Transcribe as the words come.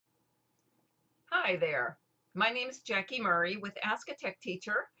Hi there. My name is Jackie Murray with Ask a Tech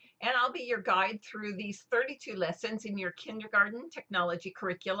Teacher, and I'll be your guide through these 32 lessons in your kindergarten technology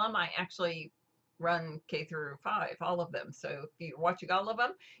curriculum. I actually run K through 5, all of them. So if you're watching all of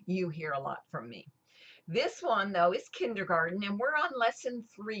them, you hear a lot from me. This one, though, is kindergarten, and we're on lesson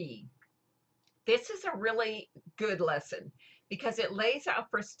 3. This is a really good lesson because it lays out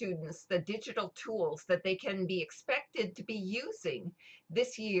for students the digital tools that they can be expected to be using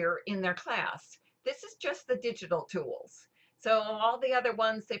this year in their class. This is just the digital tools. So all the other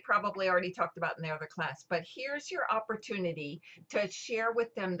ones they probably already talked about in their other class, but here's your opportunity to share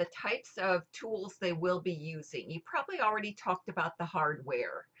with them the types of tools they will be using. You probably already talked about the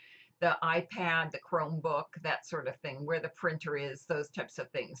hardware, the iPad, the Chromebook, that sort of thing, where the printer is, those types of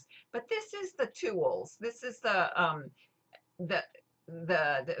things. But this is the tools. This is the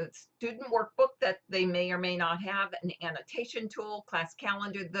the student workbook that they may or may not have, an annotation tool, class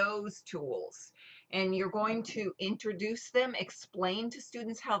calendar, those tools. And you're going to introduce them, explain to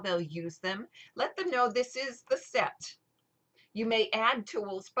students how they'll use them, let them know this is the set. You may add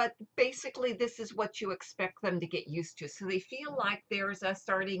tools, but basically this is what you expect them to get used to. So they feel like there's a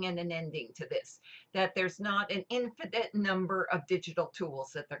starting and an ending to this, that there's not an infinite number of digital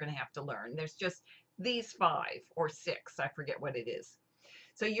tools that they're going to have to learn. There's just these 5 or 6, I forget what it is.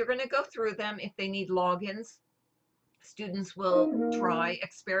 So you're going to go through them. If they need logins, students will try,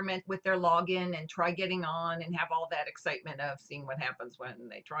 experiment with their login and try getting on and have all that excitement of seeing what happens when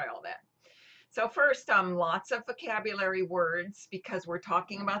they try all that. So first, lots of vocabulary words because we're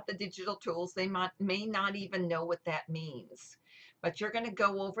talking about the digital tools. They may not even know what that means. But you're going to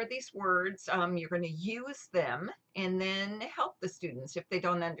go over these words. You're going to use them and then help the students if they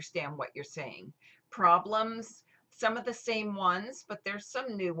don't understand what you're saying. Problems, some of the same ones, but there's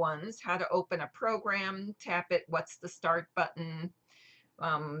some new ones. How to open a program, tap it, what's the start button,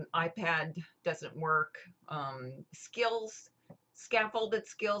 iPad doesn't work, skills. Scaffolded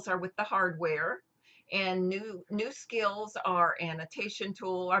skills are with the hardware, and new skills are annotation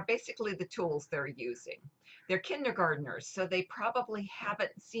tool, are basically the tools they're using. They're kindergartners, so they probably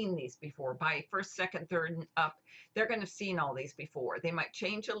haven't seen these before. By first, second, third, and up, they're going to have seen all these before. They might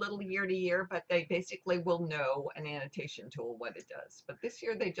change a little year to year, but they basically will know an annotation tool, what it does. But this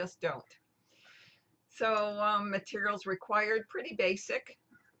year, they just don't. So materials required, pretty basic.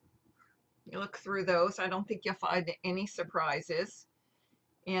 You look through those. I don't think you'll find any surprises.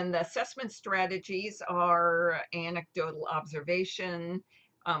 And the assessment strategies are anecdotal observation,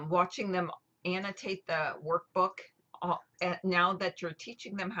 watching them annotate the workbook. Now that you're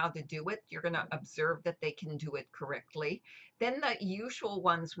teaching them how to do it, you're going to observe that they can do it correctly. Then the usual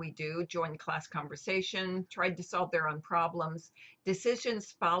ones we do: join class conversation, tried to solve their own problems,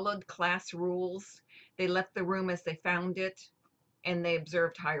 decisions followed class rules, they left the room as they found it, and they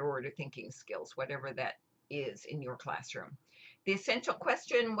observed higher order thinking skills, whatever that is in your classroom. The essential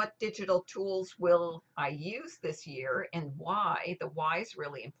question: what digital tools will I use this year and why? The why is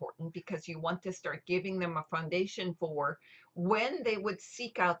really important because you want to start giving them a foundation for when they would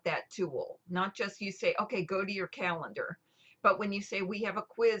seek out that tool. Not just you say, okay, go to your calendar, but when you say we have a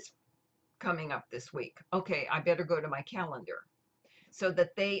quiz coming up this week, okay, I better go to my calendar, so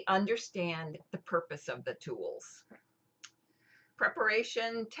that they understand the purpose of the tools.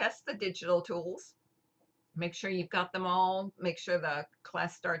 Preparation: test the digital tools. Make sure you've got them all. Make sure the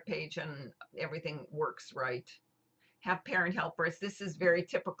class start page and everything works right. Have parent helpers. This is very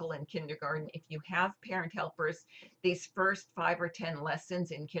typical in kindergarten. If you have parent helpers, these first 5 or 10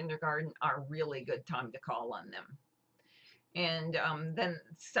 lessons in kindergarten are a really good time to call on them. And then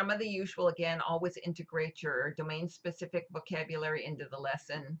some of the usual, again, always integrate your domain-specific vocabulary into the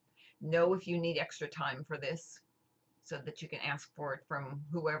lesson. Know if you need extra time for this, so that you can ask for it from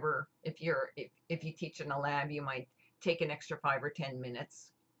whoever. If you teach in a lab, you might take an extra 5 or 10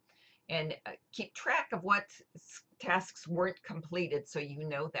 minutes. And keep track of what tasks weren't completed so you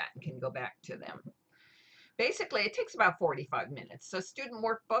know that and can go back to them. Basically, it takes about 45 minutes. So student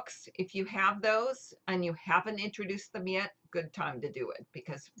workbooks, if you have those and you haven't introduced them yet, good time to do it,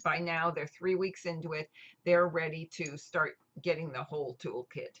 because by now they're 3 weeks into it. They're ready to start getting the whole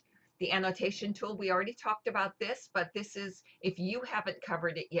toolkit. The annotation tool, we already talked about this, but this is, if you haven't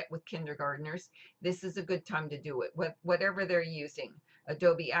covered it yet with kindergartners, this is a good time to do it with whatever they're using.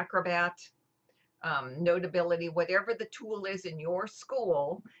 Adobe Acrobat, Notability, whatever the tool is in your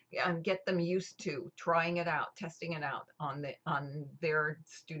school, get them used to trying it out, testing it out on their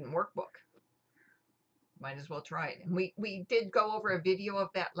student workbook. Might as well try it. And we did go over a video of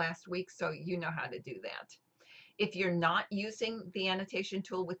that last week, so you know how to do that. If you're not using the annotation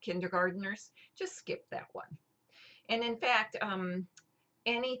tool with kindergartners, just skip that one. And in fact,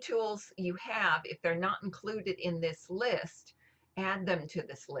 any tools you have, if they're not included in this list, add them to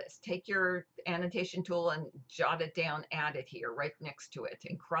this list. Take your annotation tool and jot it down, add it here right next to it,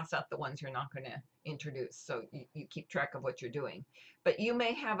 and cross out the ones you're not going to introduce, so you keep track of what you're doing. But you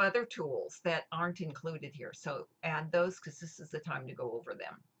may have other tools that aren't included here, so add those because this is the time to go over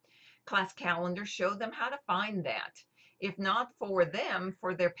them. Class calendar, show them how to find that. If not for them,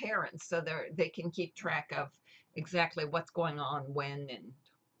 for their parents, so they can keep track of exactly what's going on when, and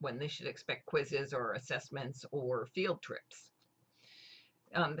when they should expect quizzes or assessments or field trips.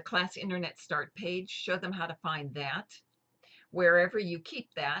 The class internet start page, show them how to find that. Wherever you keep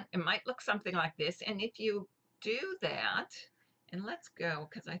that, it might look something like this. And if you do that, and let's go,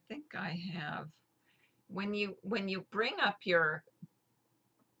 because I think I have, when you bring up your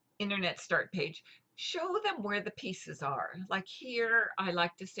internet start page, show them where the pieces are. Like here, I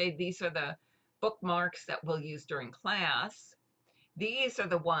like to say these are the bookmarks that we'll use during class. These are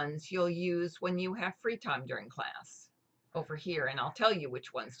the ones you'll use when you have free time during class over here, and I'll tell you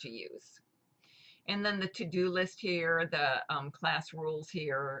which ones to use. And then the to-do list here, the class rules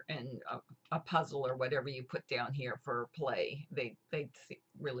here, and a puzzle or whatever you put down here for play. They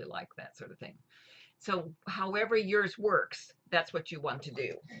really like that sort of thing. So however yours works, that's what you want to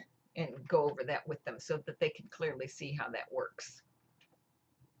do, and go over that with them so that they can clearly see how that works.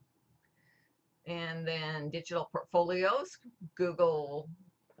 And then digital portfolios, Google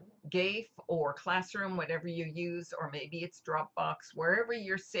GAFE or Classroom, whatever you use, or maybe it's Dropbox, wherever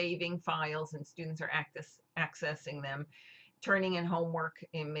you're saving files and students are accessing them, turning in homework,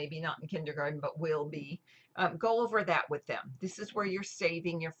 and maybe not in kindergarten, but will be. Go over that with them. This is where you're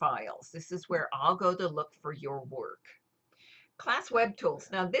saving your files. This is where I'll go to look for your work. Class web tools.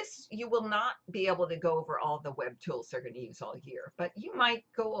 Now this, you will not be able to go over all the web tools they're going to use all year, but you might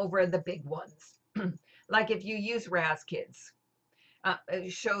go over the big ones. Like if you use RazKids,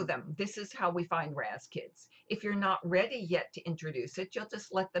 show them, this is how we find RazKids. If you're not ready yet to introduce it, you'll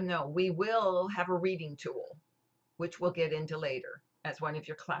just let them know. We will have a reading tool, which we'll get into later as one of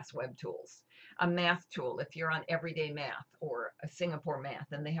your class web tools. A math tool, if you're on Everyday Math or a Singapore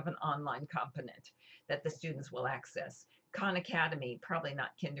Math, and they have an online component that the students will access. Khan Academy, probably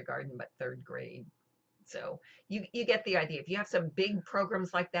not kindergarten, but third grade. So you get the idea. If you have some big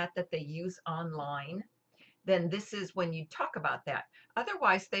programs like that that they use online, then this is when you talk about that.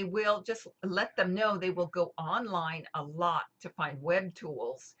 Otherwise, they will just let them know they will go online a lot to find web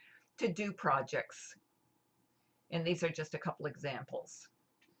tools to do projects. And these are just a couple examples.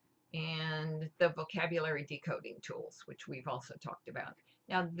 And the vocabulary decoding tools, which we've also talked about.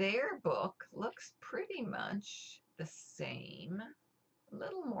 Now, their book looks pretty much the same, a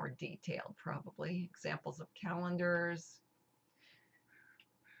little more detailed probably. Examples of calendars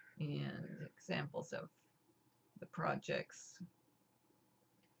and examples of the projects.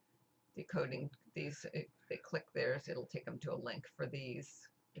 Decoding these, if they click theirs, it'll take them to a link for these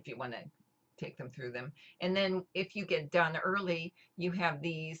if you want to take them through them. And then if you get done early, you have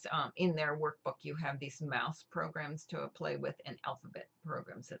these in their workbook, you have these mouse programs to play with and alphabet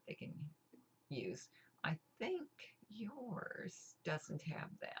programs that they can use. I think yours doesn't have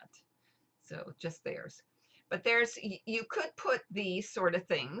that, so just theirs. But there's, you could put these sort of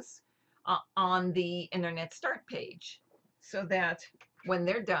things on the internet start page so that when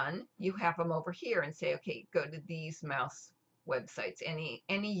they're done, you have them over here and say, okay, go to these mouse websites, any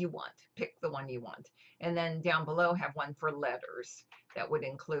you want, pick the one you want. And then down below have one for letters that would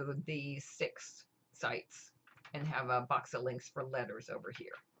include these 6 sites and have a box of links for letters over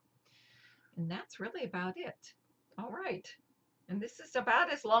here. And that's really about it. All right. And this is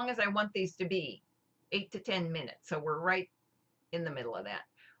about as long as I want these to be, 8 to 10 minutes. So we're right in the middle of that.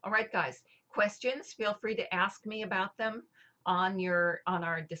 All right, guys, questions, feel free to ask me about them on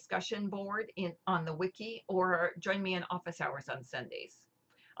our discussion board on the wiki, or join me in office hours on Sundays.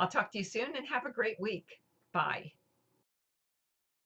 I'll talk to you soon and have a great week. Bye.